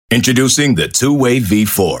Introducing the Two-Way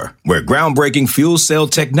V4, where groundbreaking fuel cell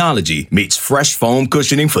technology meets fresh foam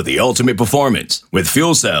cushioning for the ultimate performance. With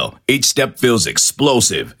Fuel Cell, each step feels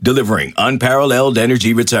explosive, delivering unparalleled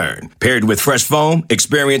energy return. Paired with fresh foam,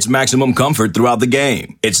 experience maximum comfort throughout the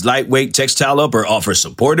game. Its lightweight textile upper offers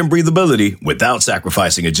support and breathability without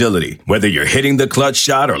sacrificing agility. Whether you're hitting the clutch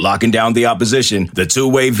shot or locking down the opposition, the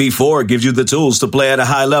Two-Way V4 gives you the tools to play at a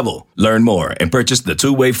high level. Learn more and purchase the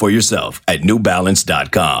Two-Way for yourself at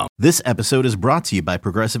newbalance.com. This episode is brought to you by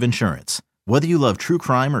Progressive Insurance. Whether you love true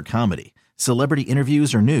crime or comedy, celebrity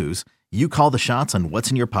interviews or news, you call the shots on what's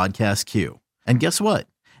in your podcast queue. And guess what?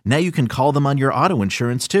 Now you can call them on your auto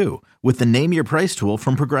insurance too with the Name Your Price tool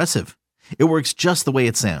from Progressive. It works just the way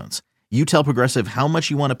it sounds. You tell Progressive how much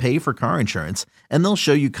you want to pay for car insurance, and they'll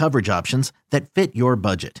show you coverage options that fit your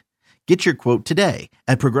budget. Get your quote today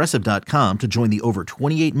at Progressive.com to join the over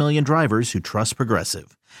 28 million drivers who trust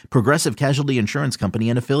Progressive. Progressive Casualty Insurance Company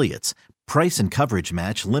and Affiliates. Price and coverage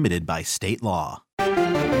match limited by state law.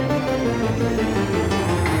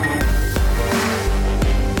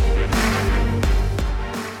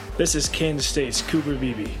 This is Kansas State's Cooper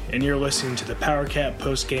Beebe, and you're listening to the PowerCat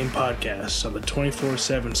Post-Game Podcast on the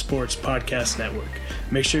 24/7 Sports Podcast Network.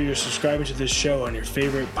 Make sure you're subscribing to this show on your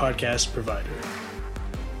favorite podcast provider.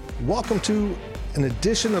 Welcome to an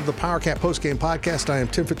edition of the PowerCat Postgame Podcast. I am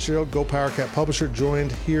Tim Fitzgerald, Go PowerCat publisher,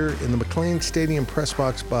 joined here in the McLean Stadium press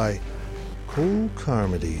box by Cole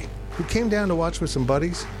Carmody, who came down to watch with some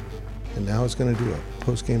buddies and now is going to do a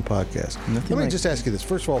postgame podcast. Let me just ask you this.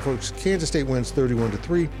 First of all, folks, Kansas State wins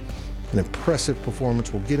 31-3. An impressive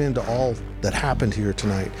performance. We'll get into all that happened here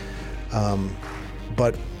tonight.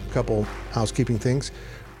 But a couple housekeeping things.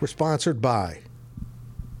 We're sponsored by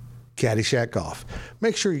Caddyshack Golf.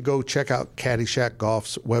 Make sure you go check out Caddyshack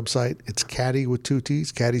Golf's website. It's Caddy with two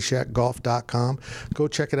T's, caddyshackgolf.com. Go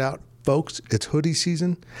check it out. Folks, it's hoodie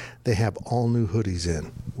season. They have all new hoodies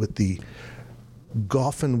in with the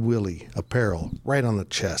Golfin' Willie apparel right on the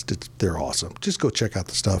chest. They're awesome. Just go check out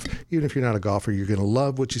the stuff. Even if you're not a golfer, you're going to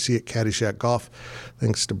love what you see at Caddyshack Golf.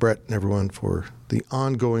 Thanks to Brett and everyone for the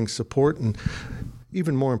ongoing support. And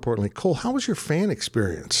even more importantly, Cole, how was your fan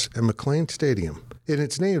experience at McLean Stadium? And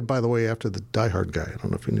it's named, by the way, after the Die Hard guy. I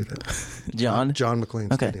don't know if you knew that. John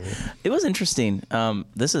McLean Stadium. Yeah. It was interesting.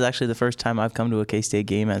 This is actually the first time I've come to a K-State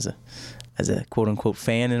game as a quote-unquote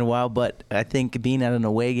fan in a while, but I think being at an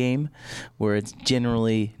away game where it's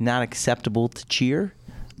generally not acceptable to cheer,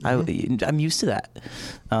 I'm used to that.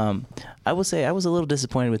 I will say I was a little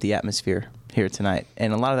disappointed with the atmosphere here tonight,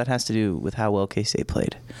 and a lot of that has to do with how well K-State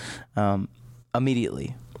played.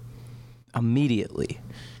 Immediately,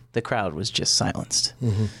 the crowd was just silenced.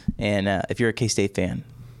 Mm-hmm. And if you're a K-State fan,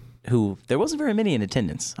 who there wasn't very many in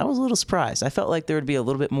attendance, I was a little surprised. I felt like there would be a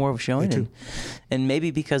little bit more of a showing, and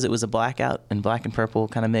maybe because it was a blackout and black and purple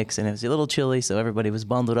kind of mix, and it was a little chilly, so everybody was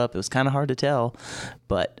bundled up. It was kind of hard to tell,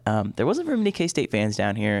 but there wasn't very many K-State fans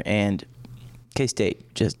down here, and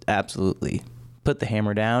K-State just absolutely put the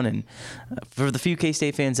hammer down. And for the few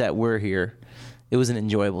K-State fans that were here, it was an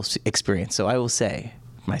enjoyable experience. So I will say,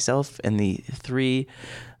 myself and the three,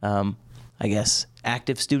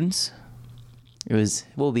 active students,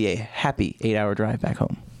 will be a happy 8-hour drive back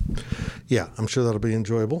home. Yeah, I'm sure that'll be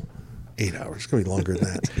enjoyable. 8 hours. It's going to be longer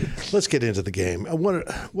than that. Let's get into the game.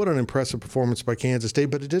 What an impressive performance by Kansas State,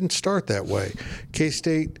 but it didn't start that way.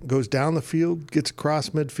 K-State goes down the field, gets across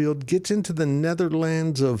midfield, gets into the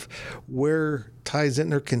netherlands of where Ty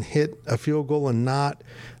Zentner can hit a field goal and not.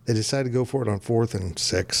 They decide to go for it on 4th and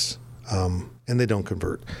 6, and they don't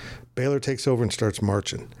convert. Baylor takes over and starts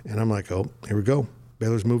marching, and I'm like, oh, here we go.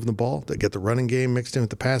 Baylor's moving the ball. They get the running game mixed in with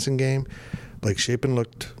the passing game. Blake Shapen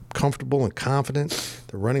looked comfortable and confident.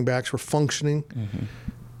 The running backs were functioning. Mm-hmm.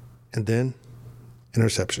 And then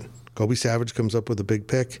interception. Kobe Savage comes up with a big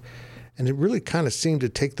pick. And it really kind of seemed to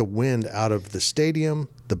take the wind out of the stadium,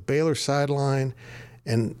 the Baylor sideline,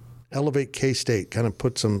 and elevate K-State, kind of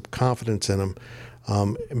put some confidence in them.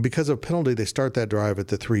 And because of a penalty, they start that drive at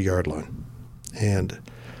the 3-yard line. And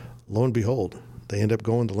lo and behold, they end up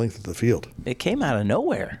going the length of the field. It came out of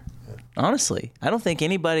nowhere, honestly. I don't think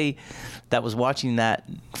anybody that was watching that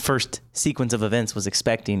first sequence of events was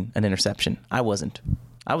expecting an interception. I wasn't.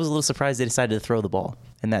 I was a little surprised they decided to throw the ball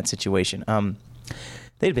in that situation.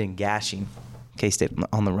 They'd been gashing K-State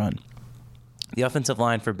on the run. The offensive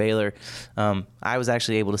line for Baylor, I was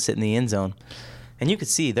actually able to sit in the end zone, and you could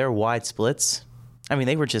see their wide splits. I mean,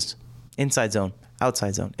 they were just inside zone,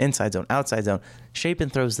 outside zone, inside zone, outside zone. Shapen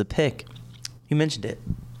throws the pick. You mentioned it.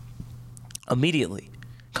 Immediately,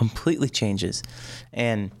 completely changes.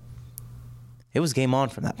 And it was game on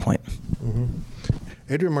from that point. Mm-hmm.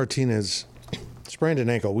 Adrian Martinez sprained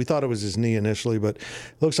an ankle. We thought it was his knee initially, but it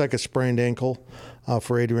looks like a sprained ankle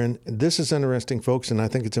for Adrian. This is interesting, folks, and I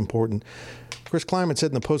think it's important. Chris Kleiman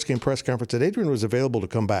said in the post-game press conference that Adrian was available to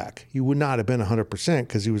come back. He would not have been 100%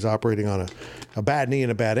 because he was operating on a bad knee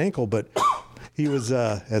and a bad ankle, but he was,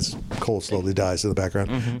 as Cole slowly dies in the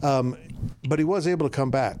background, but he was able to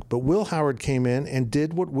come back. But Will Howard came in and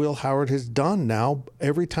did what Will Howard has done now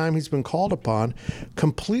every time he's been called upon,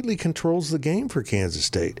 completely controls the game for Kansas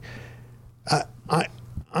State.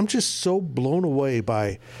 I'm just so blown away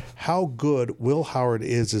by how good Will Howard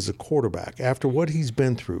is as a quarterback after what he's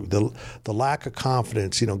been through, the lack of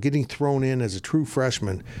confidence, getting thrown in as a true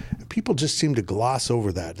freshman. People just seem to gloss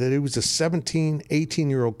over that he was a 17,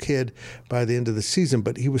 18-year-old kid by the end of the season,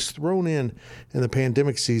 but he was thrown in the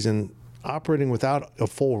pandemic season operating without a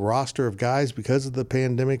full roster of guys because of the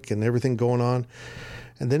pandemic and everything going on.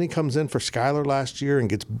 And then he comes in for Skyler last year and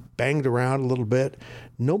gets banged around a little bit.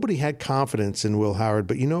 Nobody had confidence in Will Howard,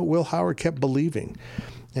 but Will Howard kept believing.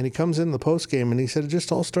 And he comes in the postgame and he said, it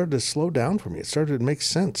just all started to slow down for me. It started to make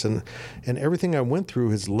sense. And everything I went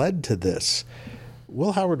through has led to this.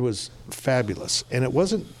 Will Howard was fabulous. And it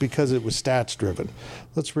wasn't because it was stats driven.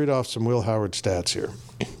 Let's read off some Will Howard stats here,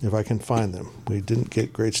 if I can find them. We didn't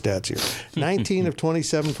get great stats here. 19 of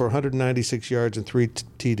 27 for 196 yards and 3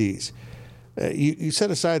 TDs. You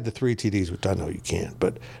set aside the 3 TDs, which I know you can't,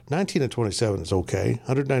 but 19 of 27 is okay.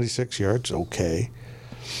 196 yards, okay.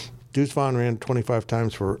 Deuce Vaughn ran 25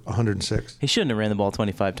 times for 106. He shouldn't have ran the ball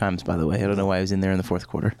 25 times, by the way. I don't know why he was in there in the fourth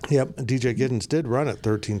quarter. Yep. DJ Giddens did run it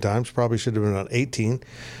 13 times. Probably should have been on 18,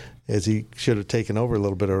 as he should have taken over a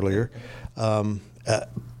little bit earlier.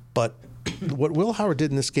 But what Will Howard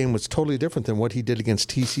did in this game was totally different than what he did against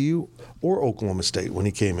TCU or Oklahoma State when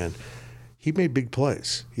he came in. He made big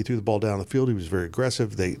plays. He threw the ball down the field. He was very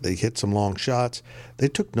aggressive. They hit some long shots. They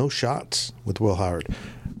took no shots with Will Howard.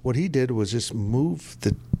 What he did was just move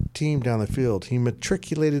the team down the field. He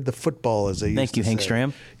matriculated the football, as they used to say. Thank you,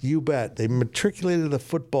 Hank Stram. You bet. They matriculated the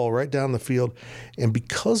football right down the field. And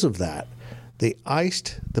because of that, they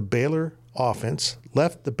iced the Baylor offense,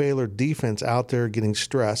 left the Baylor defense out there getting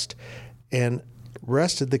stressed, and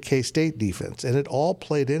rested the K-State defense, and it all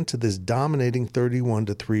played into this dominating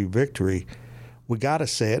 31-3 victory. We got to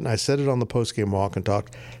say it, and I said it on the postgame walk and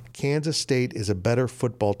talk. Kansas State is a better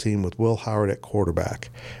football team with Will Howard at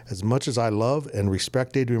quarterback. As much as I love and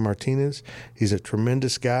respect Adrian Martinez, he's a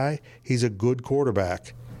tremendous guy. He's a good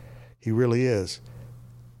quarterback. He really is.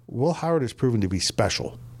 Will Howard is proven to be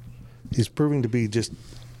special. He's proving to be just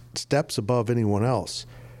steps above anyone else.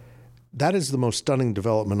 That is the most stunning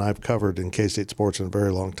development I've covered in K-State sports in a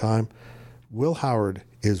very long time. Will Howard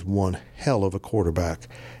is one hell of a quarterback,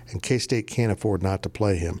 and K-State can't afford not to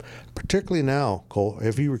play him. Particularly now, Cole.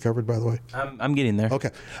 Have you recovered, by the way? I'm getting there. Okay.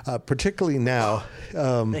 Particularly now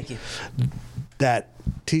Thank you. that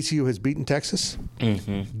TCU has beaten Texas,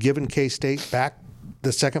 given K-State back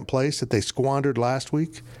the second place that they squandered last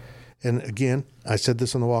week. And again, I said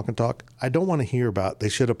this on the walk and talk, I don't want to hear about they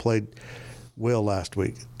should have played Will last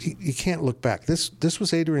week. You can't look back. This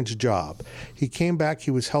was Adrian's job. He came back.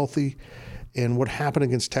 He was healthy. And what happened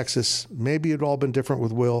against Texas, maybe it had all been different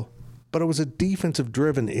with Will, but it was a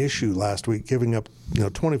defensive-driven issue last week, giving up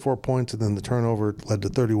 24 points, and then the turnover led to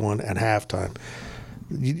 31 at halftime.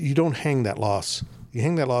 You don't hang that loss. You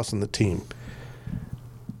hang that loss on the team.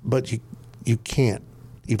 But you can't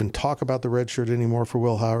even talk about the red shirt anymore for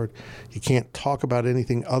Will Howard. You can't talk about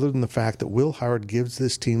anything other than the fact that Will Howard gives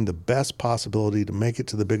this team the best possibility to make it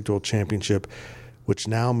to the Big 12 championship, which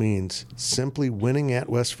now means simply winning at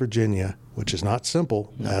West Virginia, which is not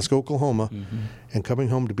simple, ask Oklahoma, and coming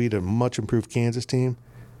home to beat a much improved Kansas team.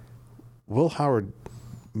 Will Howard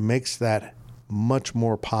makes that much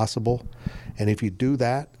more possible. And if you do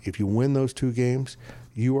that, if you win those two games,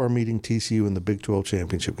 you are meeting TCU in the Big 12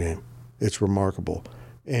 championship game. It's remarkable.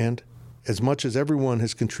 And as much as everyone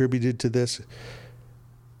has contributed to this,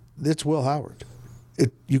 it's Will Howard.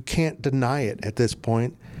 You can't deny it at this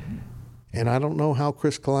point. And I don't know how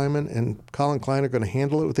Chris Kleiman and Colin Klein are going to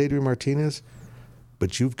handle it with Adrian Martinez,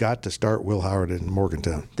 but you've got to start Will Howard in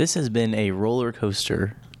Morgantown. This has been a roller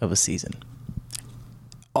coaster of a season.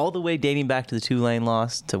 All the way dating back to the Tulane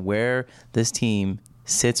loss to where this team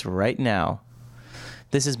sits right now.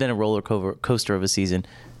 This has been a roller coaster of a season,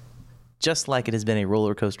 just like it has been a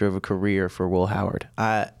roller coaster of a career for Will Howard.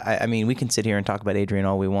 I mean, we can sit here and talk about Adrian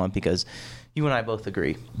all we want because you and I both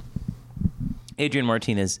agree. Adrian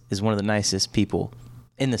Martinez is one of the nicest people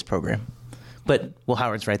in this program, but Will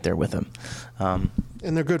Howard's right there with him. And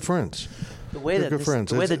they're good friends. The way They're that good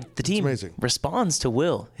friends. the way It's- that the it's team amazing. responds to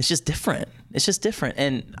Will, it's just different. It's just different.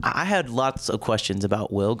 And I had lots of questions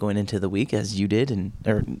about Will going into the week, as you did,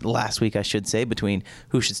 or last week, I should say, between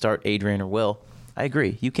who should start, Adrian or Will. I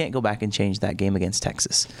agree. You can't go back and change that game against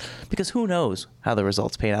Texas because who knows how the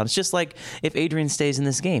results pan out. It's just like if Adrian stays in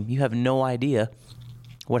this game, you have no idea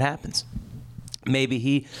what happens. Maybe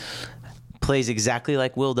he plays exactly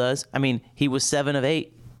like Will does. I mean, he was 7 of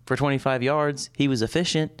 8 for 25 yards. He was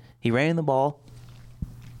efficient. He ran the ball,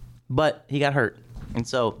 but he got hurt. And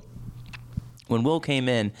so when Will came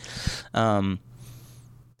in,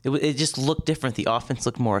 it just looked different. The offense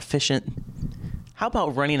looked more efficient. How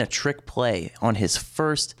about running a trick play on his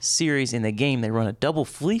first series in the game? They run a double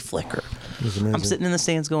flea flicker. I'm sitting in the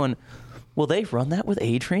stands going, will they run that with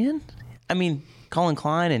Adrian? I mean, Colin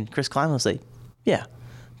Klein and Chris Klein will say, yeah,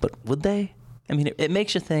 but would they? I mean, it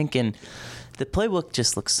makes you think, and the playbook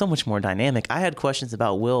just looks so much more dynamic. I had questions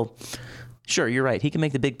about Will. Sure, you're right. He can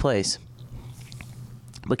make the big plays.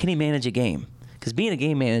 But can he manage a game? Because being a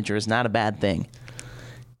game manager is not a bad thing.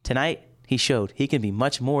 Tonight, he showed he can be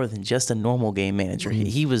much more than just a normal game manager.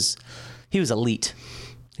 He was elite.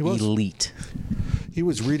 He was. Elite. He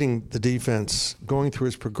was reading the defense, going through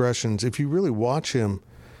his progressions. If you really watch him,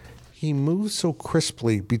 he moves so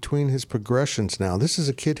crisply between his progressions now. This is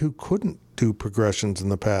a kid who couldn't do progressions in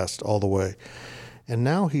the past all the way. And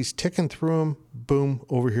now he's ticking through them, boom,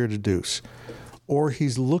 over here to Deuce. Or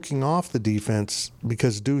he's looking off the defense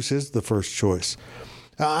because Deuce is the first choice.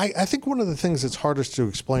 I think one of the things that's hardest to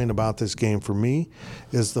explain about this game for me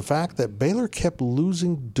is the fact that Baylor kept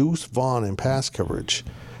losing Deuce Vaughn in pass coverage.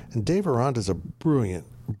 And Dave Aranda's a brilliant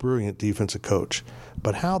defensive coach.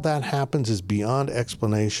 But how that happens is beyond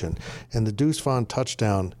explanation. And the Deuce Vaughn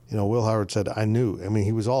touchdown, Will Howard said, I knew. I mean,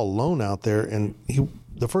 he was all alone out there, and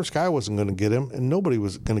the first guy wasn't going to get him, and nobody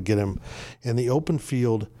was going to get him. In the open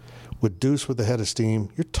field with Deuce with the head of steam,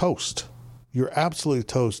 you're toast. You're absolutely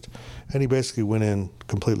toast. And he basically went in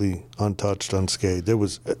completely untouched, unscathed.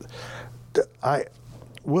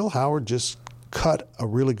 Will Howard just cut a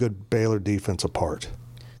really good Baylor defense apart.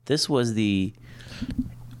 This was the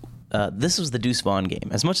Deuce Vaughn game.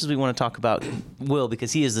 As much as we want to talk about Will,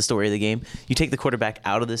 because he is the story of the game, you take the quarterback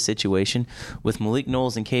out of this situation with Malik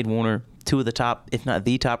Knowles and Cade Warner, two of the top, if not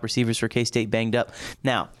the top receivers for K-State, banged up.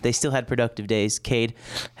 Now, they still had productive days. Cade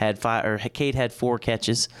had 4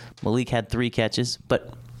 catches. Malik had 3 catches,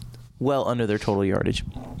 but well under their total yardage.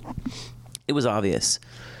 It was obvious.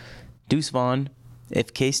 Deuce Vaughn,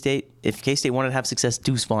 if K-State wanted to have success,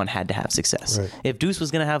 Deuce Vaughn had to have success. Right. If Deuce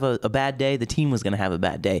was going to have a bad day, the team was going to have a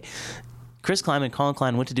bad day. Chris Klein and Colin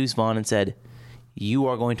Klein went to Deuce Vaughn and said, you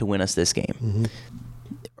are going to win us this game. Mm-hmm.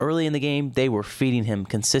 Early in the game, they were feeding him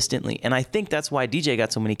consistently. And I think that's why DJ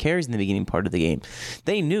got so many carries in the beginning part of the game.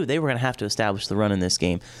 They knew they were going to have to establish the run in this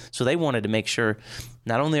game. So they wanted to make sure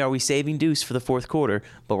not only are we saving Deuce for the fourth quarter,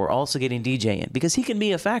 but we're also getting DJ in. Because he can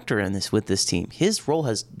be a factor in this with this team. His role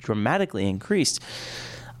has dramatically increased.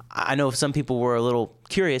 I know some people were a little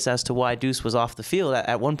curious as to why Deuce was off the field.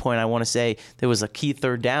 At one point, I want to say there was a key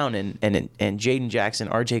third down, and Jaden Jackson,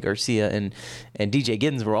 RJ Garcia, and DJ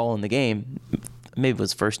Giddens were all in the game. Maybe it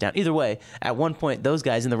was first down. Either way, at one point, those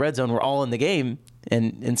guys in the red zone were all in the game,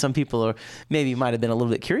 and some people might have been a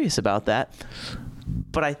little bit curious about that.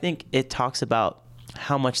 But I think it talks about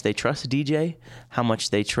how much they trust DJ, how much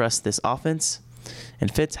they trust this offense,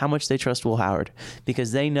 and Fitz, how much they trust Will Howard,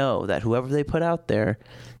 because they know that whoever they put out there,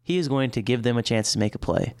 he is going to give them a chance to make a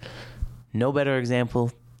play. No better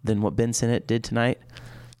example than what Ben Sinnott did tonight.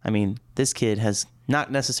 I mean, this kid has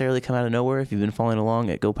not necessarily come out of nowhere. If you've been following along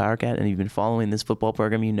at Go PowerCat and you've been following this football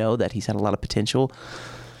program, you know that he's had a lot of potential.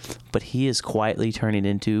 But he is quietly turning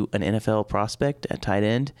into an NFL prospect at tight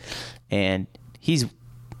end. And he's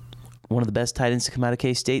one of the best tight ends to come out of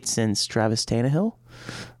K-State since Travis Tannehill.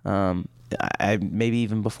 Maybe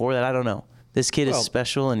even before that, I don't know. This kid is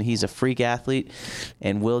special, and he's a freak athlete,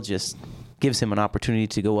 and Will just gives him an opportunity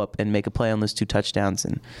to go up and make a play on those 2 touchdowns,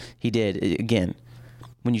 and he did. Again,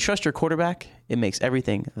 when you trust your quarterback, it makes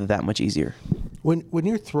everything that much easier. When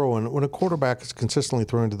a quarterback is consistently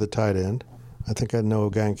throwing to the tight end, I think I know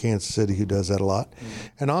a guy in Kansas City who does that a lot,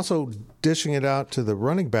 and also dishing it out to the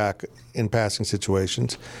running back in passing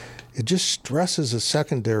situations, it just stresses a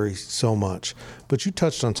secondary so much. But you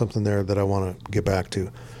touched on something there that I want to get back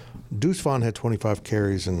to. Deuce Vaughn had 25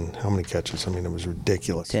 carries and how many catches? I mean, it was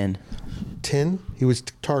ridiculous. 10. 10? He was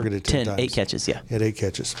targeted 10 times. 8 catches, yeah. He had 8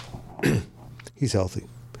 catches. He's healthy.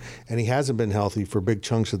 And he hasn't been healthy for big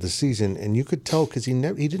chunks of the season. And you could tell because he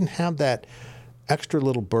didn't have that extra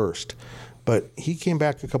little burst. But he came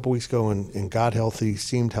back a couple weeks ago and got healthy,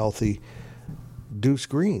 seemed healthy. Deuce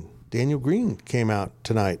Green. Daniel Green came out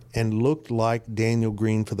tonight and looked like Daniel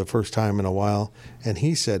Green for the first time in a while, and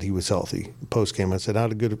he said he was healthy post-game. I said,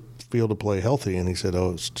 how'd it good feel to play healthy? And he said,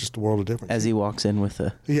 oh, it's just a world of difference. As he walks in with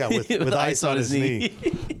with ice on his knee.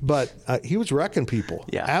 But he was wrecking people.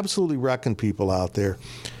 Yeah. Absolutely wrecking people out there.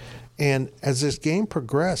 And as this game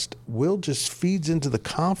progressed, Will just feeds into the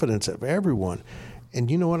confidence of everyone. And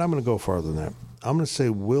you know what? I'm going to go farther than that. I'm going to say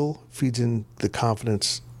Will feeds in the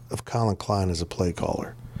confidence of Colin Klein as a play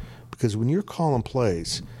caller. Because when you're calling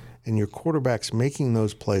plays and your quarterback's making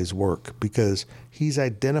those plays work because he's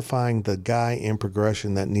identifying the guy in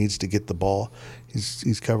progression that needs to get the ball.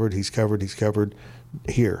 He's covered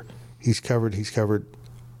here. He's covered,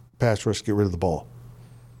 pass rush, get rid of the ball.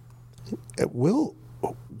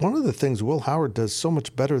 One of the things Will Howard does so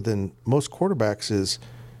much better than most quarterbacks is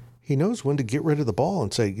he knows when to get rid of the ball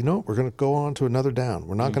and say, you know, we're going to go on to another down.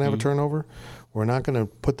 We're not going to have a turnover. We're not going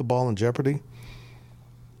to put the ball in jeopardy.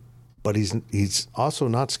 But he's also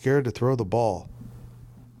not scared to throw the ball.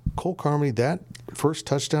 Cole Carmody, that first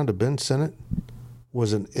touchdown to Ben Sinnott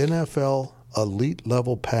was an NFL elite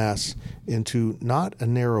level pass into not a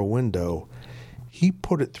narrow window. He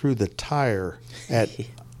put it through the tire at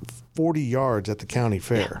 40 yards at the county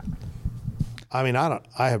fair. Yeah. I mean, I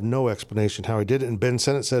have no explanation how he did it. And Ben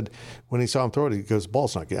Sinnott said when he saw him throw it, he goes,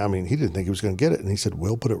 ball's not getting. I mean, he didn't think he was going to get it. And he said,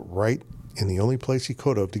 Will put it right in the only place he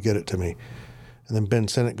could have to get it to me. And then Ben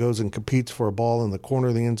Sinnott goes and competes for a ball in the corner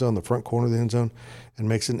of the end zone, the front corner of the end zone, and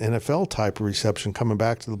makes an NFL-type reception, coming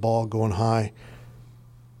back to the ball, going high.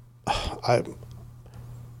 I'm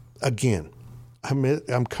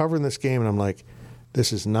covering this game, and I'm like,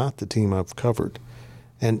 this is not the team I've covered.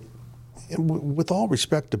 And with all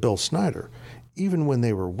respect to Bill Snyder, even when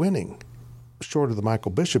they were winning, short of the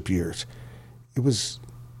Michael Bishop years, it was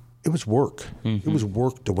work. Mm-hmm. It was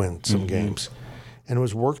work to win some games. And it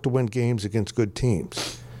was work to win games against good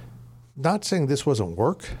teams. Not saying this wasn't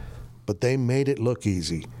work, but they made it look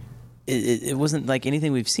easy. It wasn't like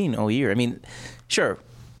anything we've seen all year. I mean, sure,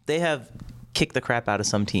 they have kicked the crap out of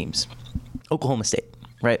some teams. Oklahoma State,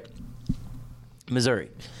 right? Missouri.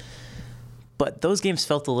 But those games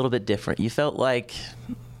felt a little bit different. You felt like,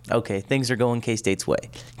 okay, things are going K-State's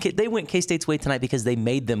way. They went K-State's way tonight because they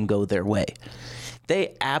made them go their way.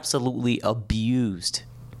 They absolutely abused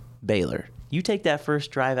Baylor. You take that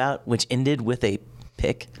first drive out, which ended with a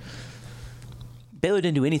pick. Baylor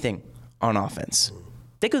didn't do anything on offense.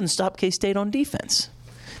 They couldn't stop K-State on defense.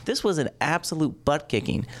 This was an absolute butt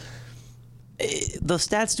kicking. The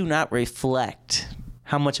stats do not reflect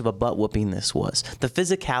how much of a butt whooping this was. The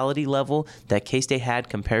physicality level that K-State had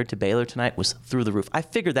compared to Baylor tonight was through the roof. I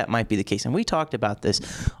figured that might be the case, and we talked about this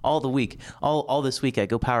all this week at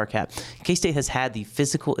Go Power Cap. K-State has had the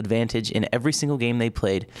physical advantage in every single game they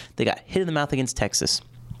played. They got hit in the mouth against Texas.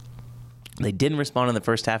 They didn't respond in the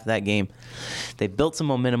first half of that game. They built some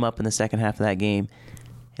momentum up in the second half of that game,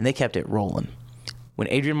 and they kept it rolling. When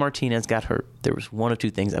Adrian Martinez got hurt, there was one of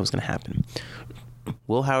two things that was going to happen.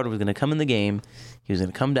 Will Howard was going to come in the game, he was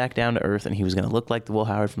going to come back down to earth, and he was going to look like the Will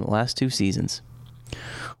Howard from the last two seasons.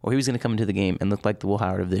 Or he was going to come into the game and look like the Will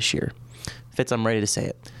Howard of this year. Fitz, I'm ready to say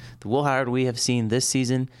it. The Will Howard we have seen this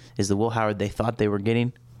season is the Will Howard they thought they were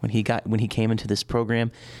getting when he came into this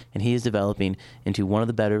program, and he is developing into one of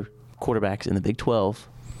the better quarterbacks in the Big 12.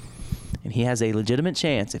 And he has a legitimate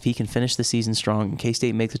chance, if he can finish the season strong and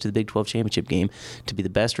K-State makes it to the Big 12 championship game, to be the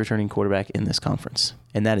best returning quarterback in this conference.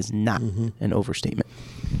 And that is not an overstatement.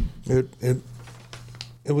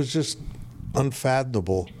 It was just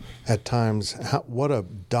unfathomable at times what a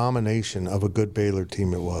domination of a good Baylor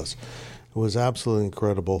team it was. It was absolutely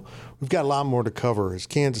incredible. We've got a lot more to cover as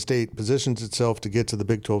Kansas State positions itself to get to the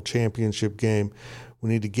Big 12 championship game. We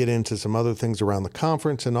need to get into some other things around the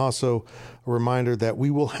conference, and also a reminder that we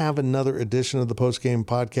will have another edition of the post-game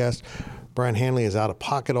podcast. Brian Hanley is out of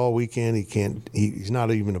pocket all weekend. He's not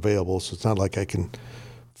even available, so it's not like I can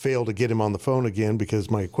fail to get him on the phone again because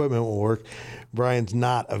my equipment won't work. Brian's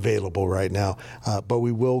not available right now, but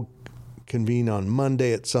we will convene on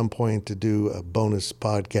Monday at some point to do a bonus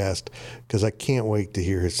podcast because I can't wait to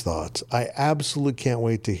hear his thoughts. I absolutely can't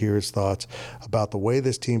wait to hear his thoughts about the way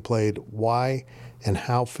this team played, why and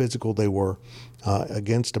how physical they were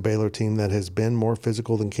against a Baylor team that has been more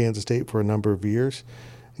physical than Kansas State for a number of years.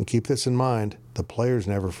 And keep this in mind, the players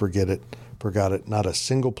never forgot it. Not a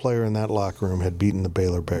single player in that locker room had beaten the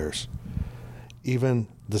Baylor Bears. Even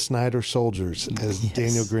the Snyder soldiers, as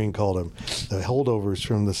Daniel Green called them, the holdovers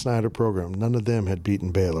from the Snyder program, none of them had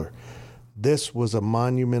beaten Baylor. This was a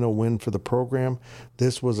monumental win for the program.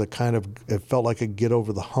 This was it felt like a get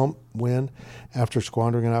over the hump win after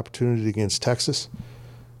squandering an opportunity against Texas.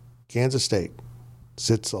 Kansas State,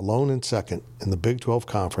 sits alone in second in the Big 12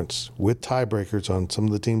 Conference with tiebreakers on some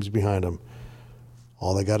of the teams behind them.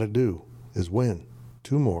 All they got to do is win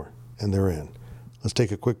 2 more, and they're in. Let's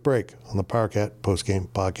take a quick break on the PowerCat Postgame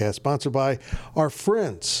Podcast, sponsored by our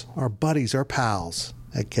friends, our buddies, our pals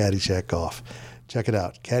at Caddyshack Golf. Check it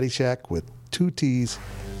out, Caddyshack with 2 T's,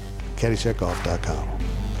 caddyshackgolf.com.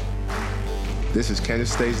 This is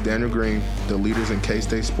Kansas State's Daniel Green, the leaders in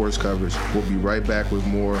K-State sports coverage. We'll be right back with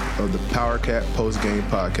more of the PowerCat Postgame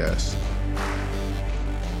Podcast.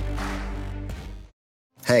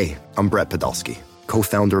 Hey, I'm Brett Podolsky,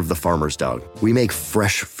 co-founder of The Farmer's Dog. We make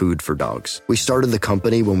fresh food for dogs. We started the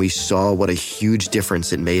company when we saw what a huge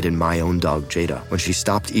difference it made in my own dog, Jada, when she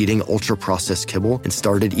stopped eating ultra-processed kibble and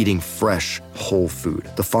started eating fresh, whole food.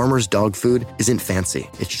 The Farmer's Dog food isn't fancy.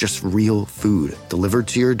 It's just real food delivered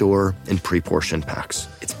to your door in pre-portioned packs.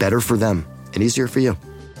 It's better for them and easier for you.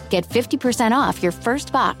 Get 50% off your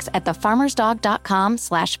first box at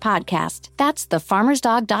thefarmersdog.com/podcast. That's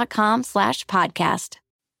thefarmersdog.com/podcast.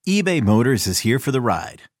 eBay Motors is here for the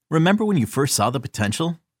ride. Remember when you first saw the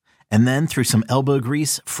potential? And then through some elbow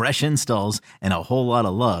grease, fresh installs, and a whole lot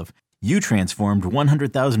of love, you transformed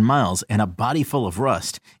 100,000 miles and a body full of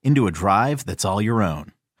rust into a drive that's all your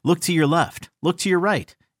own. Look to your left. Look to your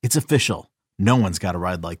right. It's official. No one's got a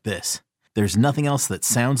ride like this. There's nothing else that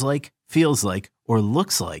sounds like, feels like, or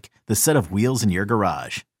looks like the set of wheels in your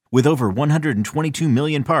garage. With over 122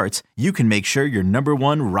 million parts, you can make sure your number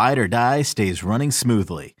one ride or die stays running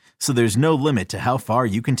smoothly, so there's no limit to how far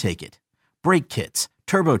you can take it. Brake kits,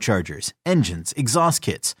 turbochargers, engines, exhaust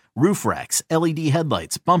kits, roof racks, LED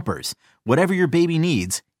headlights, bumpers, whatever your baby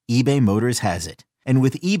needs, eBay Motors has it. And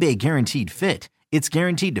with eBay Guaranteed Fit, it's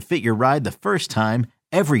guaranteed to fit your ride the first time,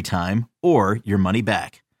 every time, or your money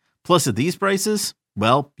back. Plus at these prices,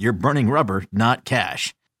 well, you're burning rubber, not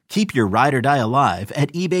cash. Keep your ride or die alive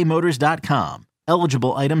at ebaymotors.com.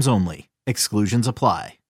 Eligible items only. Exclusions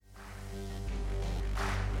apply.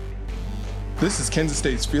 This is Kansas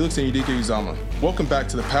State's Felix Udike-Uzama. Welcome back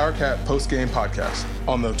to the PowerCat Postgame Podcast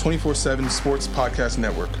on the 24/7 Sports Podcast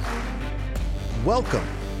Network. Welcome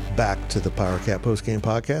back to the PowerCat Postgame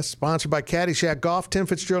Podcast, sponsored by Caddyshack Golf. Tim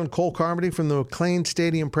Fitzgerald and Cole Carmody from the McLean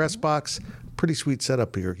Stadium press box. Pretty sweet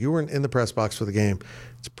setup here. You weren't in the press box for the game.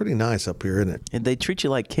 It's pretty nice up here, isn't it? And they treat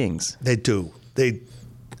you like kings. They do. The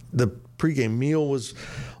pregame meal was,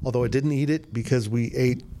 although I didn't eat it because we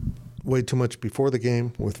ate way too much before the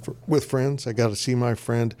game with friends. I got to see my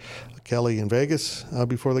friend Kelly in Vegas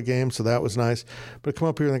before the game, so that was nice. But I come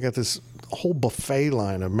up here and I got this whole buffet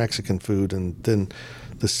line of Mexican food, and then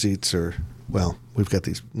the seats are, well, we've got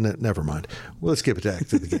these. Never mind. Well, let's get back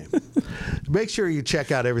to the game. Make sure you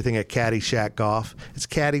check out everything at Caddyshack Golf. It's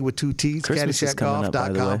Caddy with 2 T's,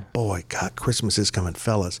 caddyshackgolf.com. Boy, God, Christmas is coming,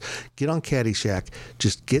 fellas. Get on Caddyshack.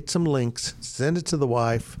 Just get some links. Send it to the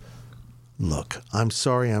wife. Look, I'm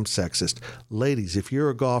sorry I'm sexist. Ladies, if you're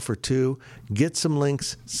a golfer too, get some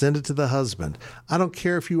links. Send it to the husband. I don't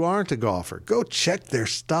care if you aren't a golfer. Go check their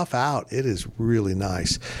stuff out. It is really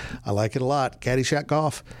nice. I like it a lot. Caddyshack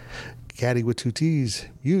Golf. Caddy with 2 T's.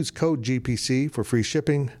 Use code GPC for free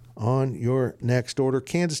shipping on your next order.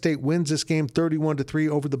 Kansas State wins this game 31-3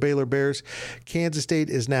 over the Baylor Bears. Kansas State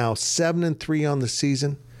is now 7-3 on the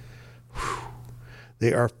season. Whew.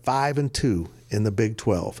 They are 5-2 in the Big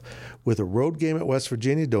 12. With a road game at West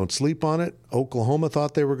Virginia, don't sleep on it. Oklahoma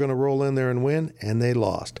thought they were going to roll in there and win, and they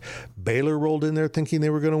lost. Baylor rolled in there thinking they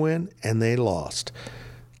were going to win, and they lost.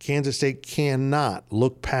 Kansas State cannot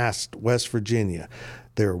look past West Virginia.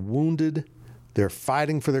 They're wounded. They're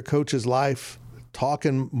fighting for their coach's life.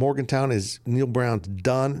 Talking Morgantown is Neil Brown's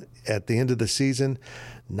done at the end of the season.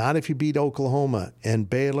 Not if you beat Oklahoma and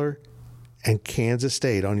Baylor and Kansas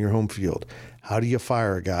State on your home field. How do you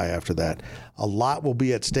fire a guy after that? A lot will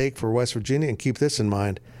be at stake for West Virginia, and keep this in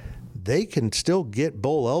mind. They can still get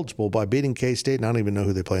bowl eligible by beating K-State, and I don't even know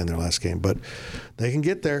who they play in their last game, but they can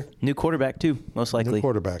get there. New quarterback, too, most likely. New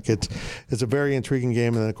quarterback. It's a very intriguing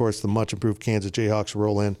game, and then, of course, the much-improved Kansas Jayhawks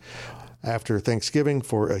roll in after Thanksgiving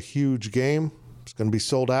for a huge game. It's going to be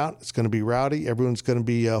sold out. It's going to be rowdy. Everyone's going to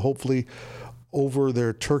be hopefully over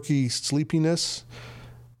their turkey sleepiness,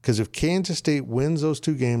 because if Kansas State wins those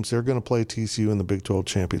 2 games, they're going to play TCU in the Big 12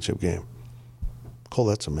 championship game. Cole,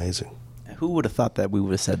 that's amazing. Who would have thought that we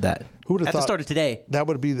would have said that? Who would have at the start of today? That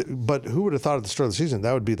would be, but who would have thought at the start of the season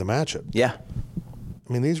that would be the matchup? Yeah.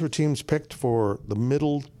 I mean, these were teams picked for the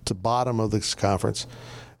middle to bottom of this conference,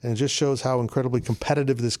 and it just shows how incredibly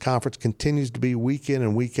competitive this conference continues to be week in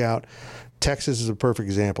and week out. Texas is a perfect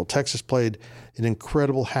example. Texas played an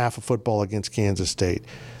incredible half of football against Kansas State.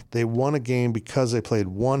 They won a game because they played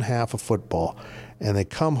one half of football, and they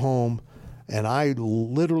come home And I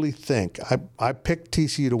literally think I picked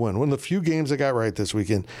TCU to win. One of the few games I got right this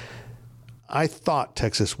weekend. I thought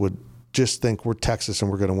Texas would just think we're Texas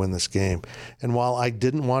and we're going to win this game. And while I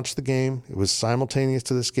didn't watch the game, it was simultaneous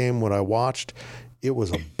to this game. What I watched, it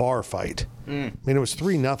was a bar fight. I mean, it was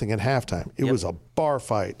 3-0 at halftime. It was a bar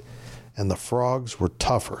fight. And the Frogs were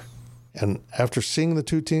tougher. And after seeing the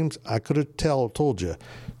two teams, I could have told you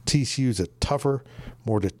TCU's a tougher,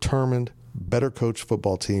 more determined, better coached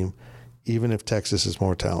football team, even if Texas is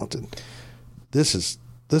more talented. This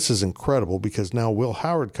is incredible because now Will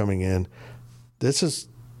Howard coming in,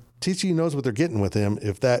 TCU knows what they're getting with him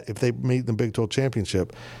if they meet the Big 12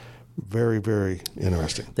 championship. Very, very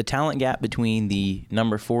interesting. The talent gap between the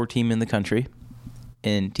number 4 team in the country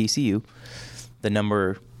in TCU, the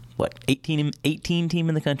number 18 team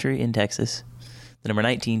in the country in Texas, the number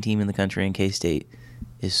 19 team in the country in K-State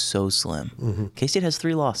is so slim. K-State has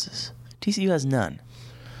 3 losses. TCU has none.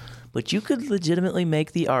 But you could legitimately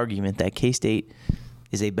make the argument that K-State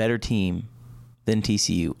is a better team than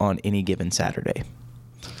TCU on any given Saturday.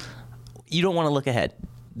 You don't want to look ahead.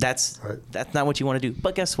 That's not what you want to do.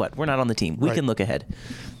 But guess what? We're not on the team. We can look ahead.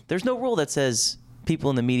 There's no rule that says people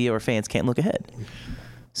in the media or fans can't look ahead.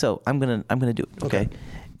 So I'm gonna do it. Okay.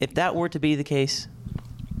 If that were to be the case,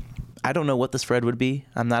 I don't know what the spread would be.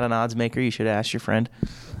 I'm not an odds maker. You should ask your friend.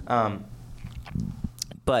 But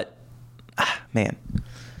man,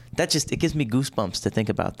 it gives me goosebumps to think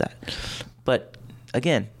about that. But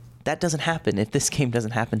again, that doesn't happen if this game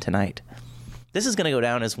doesn't happen tonight. This is going to go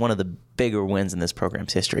down as one of the bigger wins in this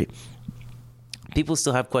program's history. People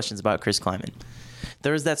still have questions about Chris Klieman.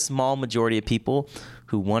 There is that small majority of people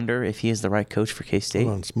who wonder if he is the right coach for K-State.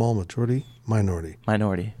 Hold on, small majority? Minority.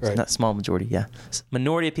 Minority. Right. Not small majority, yeah.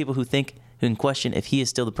 Minority of people who can question if he is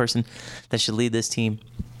still the person that should lead this team.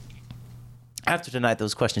 After tonight,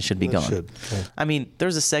 those questions should be gone. I mean,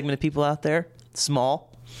 there's a segment of people out there,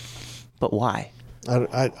 small, but why?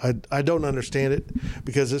 I don't understand it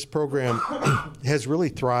because this program has really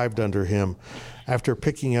thrived under him after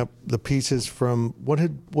picking up the pieces from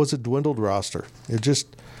was a dwindled roster. It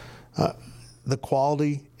just the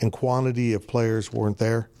quality and quantity of players weren't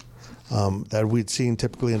there that we'd seen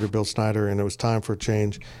typically under Bill Snyder, and it was time for a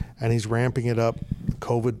change. And he's ramping it up.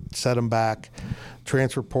 COVID set him back.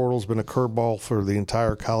 Transfer portal's been a curveball for the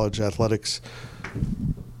entire college athletics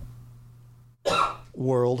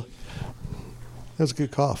world. That was a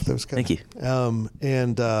good cough. That was good. Thank you.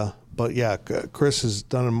 But yeah, Chris has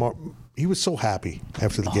done he was so happy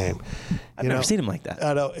after the game. I've never seen him like that.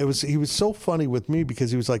 I know. He was so funny with me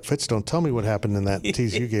because he was like, Fitz, don't tell me what happened in that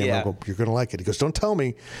TCU game. Yeah. I go, you're going to like it. He goes, don't tell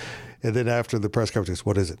me. And then after the press conference, he goes,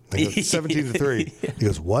 what is it? And I go, 17-3. He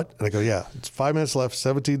goes, what? And I go, yeah, it's 5 minutes left,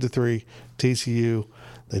 17-3, TCU.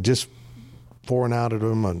 They just 4-and-out at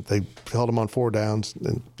him, and they held him on 4 downs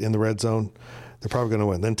in the red zone. They're probably going to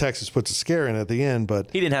win. Then Texas puts a scare in at the end, but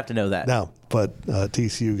he didn't have to know that. No, but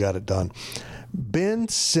TCU got it done. Ben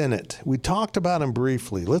Sinnott, we talked about him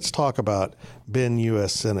briefly. Let's talk about Ben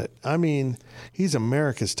U.S. Sinnott. I mean, he's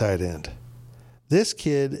America's tight end. This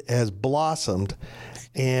kid has blossomed,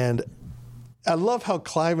 and I love how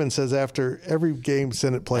Cliven says after every game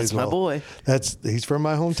Sinnott plays That's my boy. He's from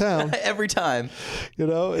my hometown. Every time. You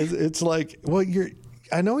know, it's like, well,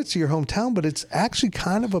 I know it's your hometown, but it's actually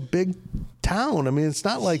kind of a big town. I mean, it's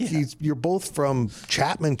not like you're both from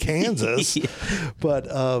Chapman, Kansas. But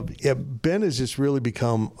Ben has just really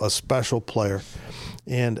become a special player.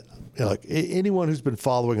 And like anyone who's been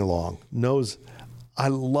following along knows I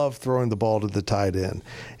love throwing the ball to the tight end.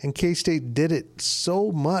 And K-State did it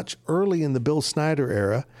so much early in the Bill Snyder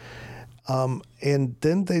era. And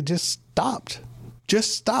then they just stopped.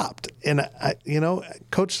 And,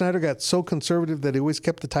 Coach Snyder got so conservative that he always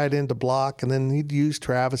kept the tight end to block, and then he'd use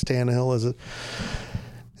Travis Tannehill as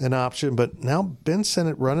an option. But now Ben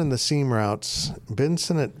Sinnott running the seam routes, Ben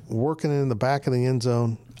Sinnott working in the back of the end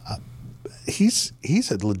zone. He's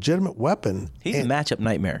a legitimate weapon. He's a matchup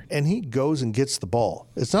nightmare. And he goes and gets the ball.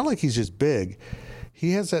 It's not like he's just big.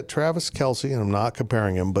 He has that Travis Kelce, and I'm not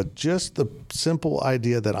comparing him, but just the simple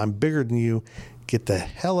idea that I'm bigger than you. Get the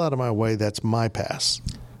hell out of my way. That's my pass.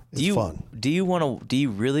 It's fun. Do you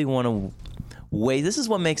really want to weigh? This is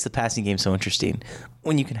what makes the passing game so interesting.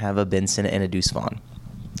 When you can have a Ben Sinnott and a Deuce Vaughn.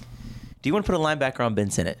 Do you want to put a linebacker on Ben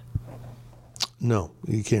Sinnott? No,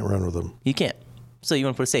 you can't run with him. You can't. So you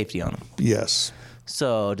want to put a safety on him? Yes.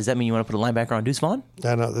 So does that mean you want to put a linebacker on Deuce Vaughn?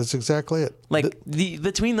 I know. That's exactly it. Like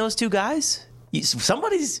between those two guys,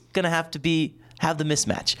 somebody's going to have the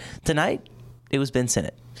mismatch. Tonight, it was Ben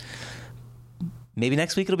Sinnott. Maybe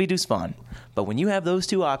next week it'll be Deuce Vaughn. But when you have those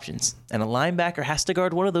two options and a linebacker has to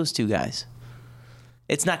guard one of those two guys,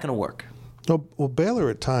 it's not going to work. No, well, Baylor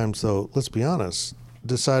at times, though, let's be honest,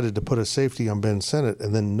 decided to put a safety on Ben Sinnott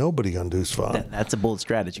and then nobody on Deuce Vaughn. That's a bold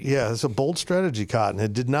strategy. Yeah, it's a bold strategy, Cotton.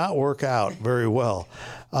 It did not work out very well.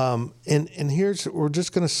 And here's, we're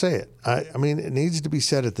just going to say it. I mean, it needs to be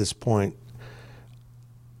said at this point.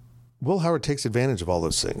 Will Howard takes advantage of all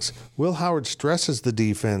those things. Will Howard stresses the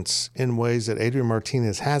defense in ways that Adrian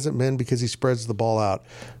Martinez hasn't been because he spreads the ball out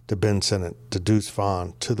to Ben Sinnott, to Deuce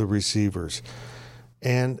Vaughn, to the receivers.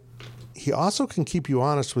 And he also can keep you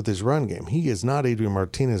honest with his run game. He is not Adrian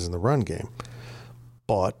Martinez in the run game.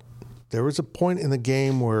 But there was a point in the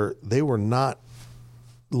game where they were not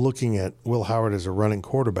looking at Will Howard as a running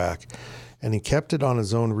quarterback, and he kept it on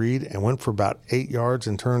his own read and went for about 8 yards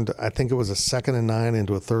and turned, I think it was a 2nd and 9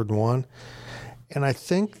 into a 3rd and 1. And I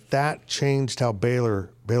think that changed how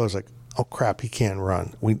Baylor's like, oh crap, he can't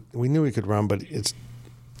run. We knew he could run, but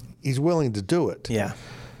he's willing to do it. Yeah.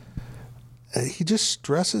 He just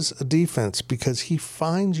stresses a defense because he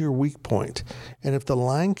finds your weak point. And if the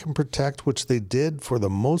line can protect, which they did for the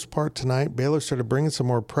most part tonight, Baylor started bringing some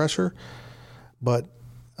more pressure, but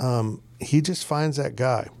he just finds that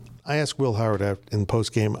guy. I asked Will Howard in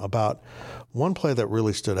postgame about one play that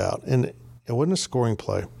really stood out, and it wasn't a scoring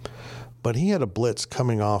play, but he had a blitz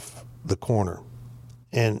coming off the corner,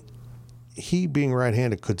 and he, being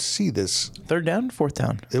right-handed, could see this. 3rd down, 4th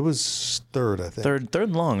down? It was 3rd, I think. 3rd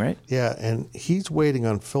and long, right? Yeah, and he's waiting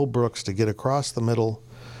on Phil Brooks to get across the middle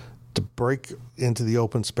to break into the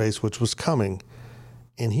open space, which was coming,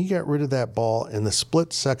 and he got rid of that ball in the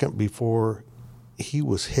split second before he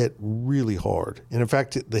was hit really hard. And in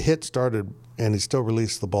fact, the hit started and he still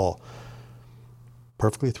released the ball.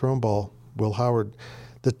 Perfectly thrown ball. Will Howard,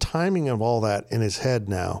 the timing of all that in his head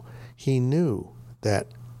now, he knew that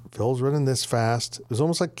Phil's running this fast. It was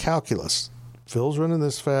almost like calculus. Phil's running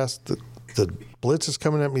this fast. The blitz is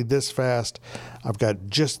coming at me this fast. I've got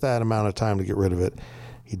just that amount of time to get rid of it.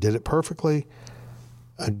 He did it perfectly.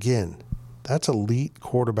 Again, that's elite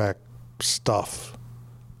quarterback stuff.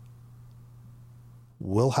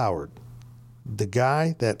 Will Howard, the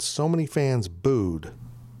guy that so many fans booed,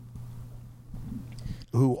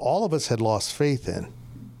 who all of us had lost faith in,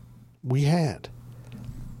 we had.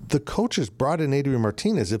 The coaches brought in Adrian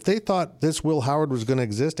Martinez. If they thought this Will Howard was going to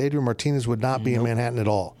exist, Adrian Martinez would not be in Manhattan at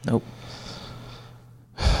all. Nope.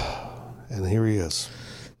 And here he is.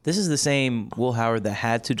 This is the same Will Howard that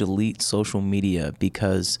had to delete social media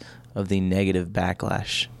because of the negative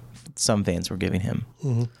backlash some fans were giving him.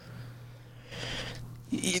 Mm-hmm.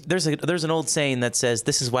 There's an old saying that says,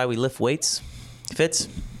 "This is why we lift weights." Fitz?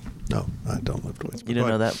 No, I don't lift weights. You didn't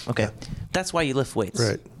know that? Okay. Yeah. That's why you lift weights.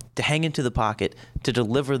 Right. To hang into the pocket, to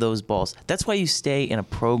deliver those balls. That's why you stay in a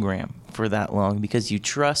program for that long, because you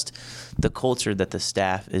trust the culture that the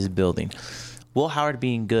staff is building. Will Howard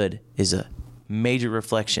being good is a major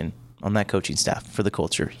reflection on that coaching staff for the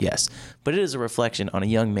culture, yes. But it is a reflection on a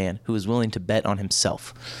young man who is willing to bet on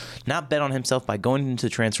himself. Not bet on himself by going into the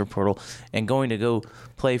transfer portal and going to go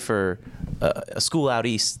play for a school out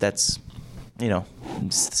east that's,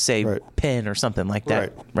 say right. Penn or something like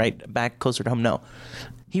that, right? Back closer to home. No.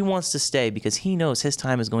 He wants to stay because he knows his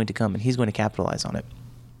time is going to come and he's going to capitalize on it.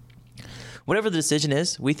 Whatever the decision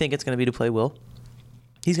is, we think it's going to be to play Will.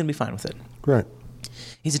 He's going to be fine with it. Right.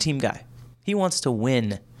 He's a team guy. He wants to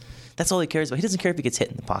win. That's all he cares about. He doesn't care if he gets hit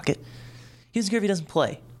in the pocket. He doesn't care if he doesn't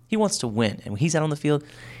play. He wants to win. And when he's out on the field,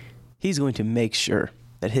 he's going to make sure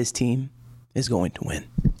that his team is going to win.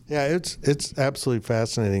 Yeah, it's absolutely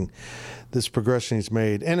fascinating, this progression he's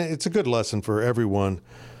made. And it's a good lesson for everyone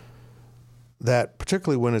that,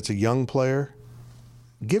 particularly when it's a young player,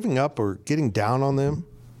 giving up or getting down on them,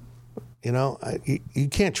 you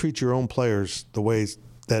can't treat your own players the ways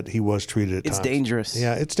that he was treated at times. It's dangerous.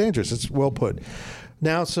 Yeah, it's dangerous. It's well put.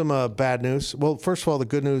 Now some bad news. Well, first of all, the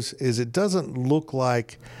good news is it doesn't look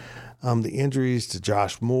like the injuries to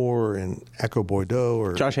Josh Moore and Echo Boydo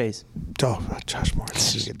or Josh Hayes. Oh, Josh Moore.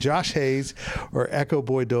 Josh Hayes or Echo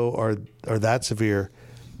Boydo are that severe.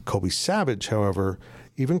 Kobe Savage, however,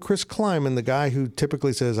 even Chris Kleiman, the guy who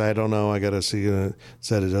typically says, I don't know, I got to see,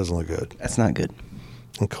 said it doesn't look good. That's not good.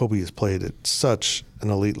 And Kobe has played at such an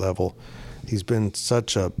elite level. He's been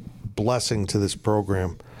such a blessing to this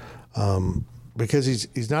program. Because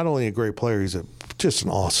he's not only a great player, he's just an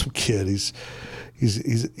awesome kid.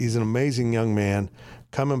 He's an amazing young man,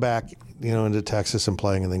 coming back into Texas and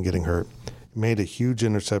playing and then getting hurt. He made a huge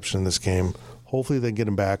interception in this game. Hopefully they get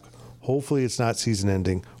him back. Hopefully it's not season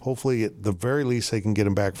ending. Hopefully at the very least they can get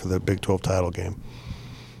him back for the Big 12 title game.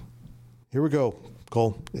 Here we go,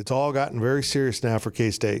 Cole. It's all gotten very serious now for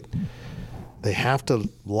K-State. They have to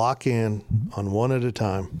lock in on one at a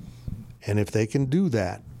time, and if they can do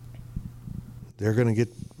that, they're going to get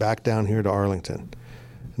back down here to Arlington.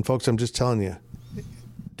 And folks, I'm just telling you,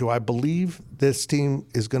 do I believe this team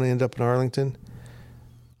is going to end up in Arlington?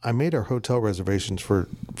 I made our hotel reservations for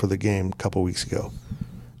the game a couple weeks ago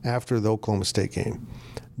after the Oklahoma State game,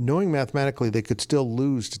 knowing mathematically they could still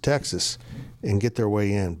lose to Texas and get their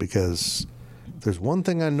way in, because if there's one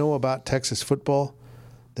thing I know about Texas football,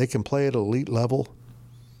 they can play at elite level,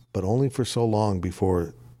 but only for so long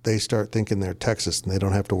before they start thinking they're Texas and they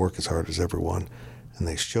don't have to work as hard as everyone. And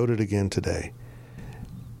they showed it again today.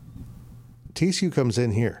 TCU comes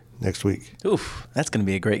in here next week. Oof, that's going to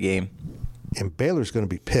be a great game. And Baylor's going to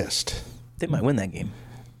be pissed. They might win that game.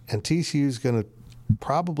 And TCU's going to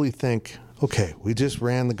probably think, okay, we just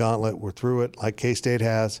ran the gauntlet. We're through it like K-State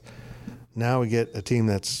has. Now we get a team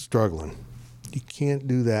that's struggling. You can't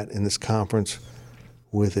do that in this conference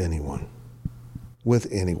with anyone. With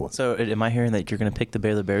anyone. So am I hearing that you're going to pick the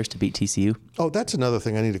Baylor Bears to beat TCU? Oh, that's another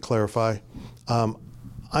thing I need to clarify.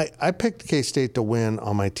 I picked K-State to win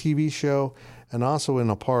on my TV show and also in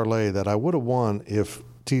a parlay that I would have won if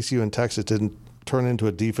TCU and Texas didn't turn into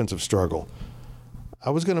a defensive struggle.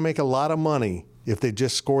 I was going to make a lot of money if they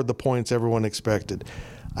just scored the points everyone expected.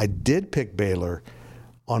 I did pick Baylor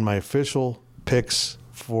on my official picks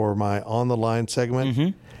for my On the Line segment.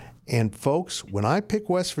 Mm-hmm. And folks, when I pick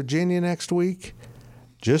West Virginia next week,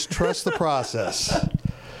 just trust the process.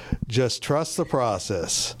 Just trust the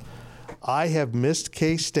process. I have missed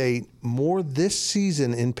K-State more this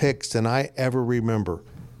season in picks than I ever remember.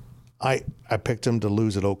 I picked them to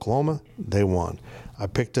lose at Oklahoma. They won. I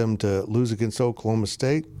picked them to lose against Oklahoma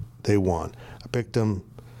State. They won. I picked them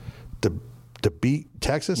to beat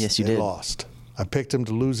Texas. Yes, you did. They lost. I picked them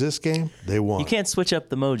to lose this game. They won. You can't switch up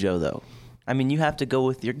the mojo, though. I mean, you have to go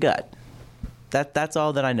with your gut. That's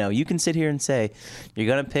all that I know. You can sit here and say you're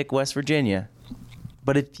going to pick West Virginia,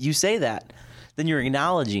 but if you say that, then you're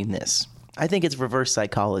acknowledging this. I think it's reverse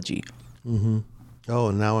psychology. Mm-hmm. Oh,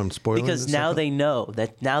 and now I'm spoiling because this now stuff? They know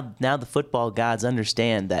that now the football gods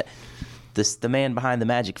understand that the man behind the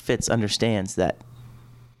magic Fitz understands that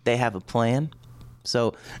they have a plan.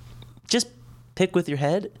 So just pick with your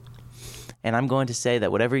head. And I'm going to say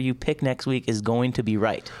that whatever you pick next week is going to be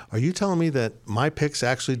right. Are you telling me that my picks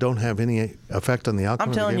actually don't have any effect on the outcome I'm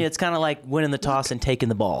of the telling game? you, it's kind of like winning the toss and taking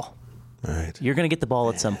the ball. All right. You're going to get the ball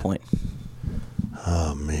at some point.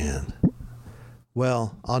 Oh, man.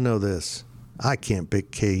 Well, I'll know this. I can't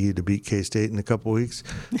pick KU to beat K-State in a couple weeks.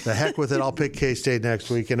 The heck with it. I'll pick K-State next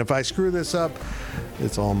week. And if I screw this up,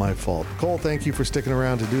 it's all my fault. Cole, thank you for sticking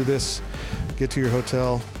around to do this. Get to your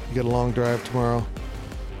hotel. You got a long drive tomorrow.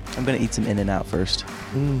 I'm going to eat some In-N-Out first.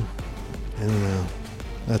 In-N-Out.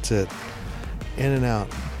 That's it. In-N-Out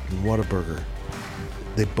and Whataburger.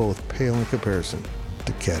 They both pale in comparison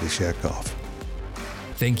to Caddyshack Golf.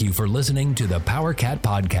 Thank you for listening to the Power Cat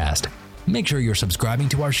Podcast. Make sure you're subscribing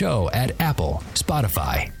to our show at Apple,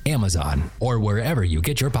 Spotify, Amazon, or wherever you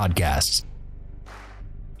get your podcasts.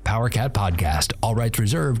 Power Cat Podcast. All rights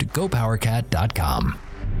reserved. GoPowerCat.com.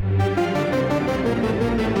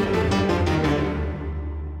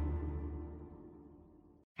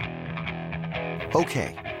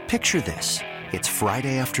 Okay, picture this. It's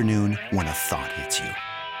Friday afternoon when a thought hits you.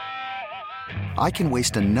 I can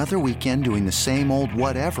waste another weekend doing the same old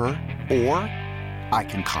whatever, or I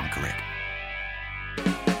can conquer it.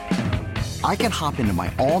 I can hop into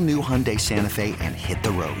my all-new Hyundai Santa Fe and hit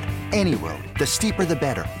the road. Any road. The steeper, the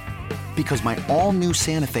better. Because my all-new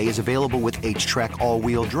Santa Fe is available with H-Track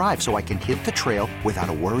all-wheel drive, so I can hit the trail without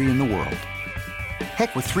a worry in the world.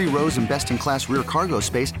 Heck, with 3 rows and best-in-class rear cargo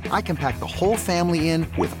space, I can pack the whole family in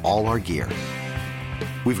with all our gear.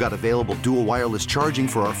 We've got available dual wireless charging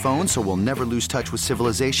for our phones, so we'll never lose touch with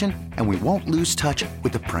civilization, and we won't lose touch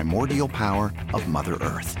with the primordial power of Mother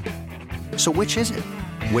Earth. So which is it?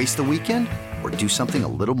 Waste the weekend or do something a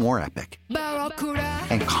little more epic?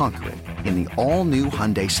 And conquer it in the all-new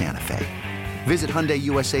Hyundai Santa Fe. Visit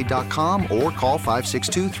HyundaiUSA.com or call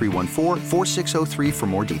 562-314-4603 for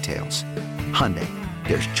more details. Hyundai,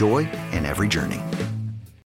 there's joy in every journey.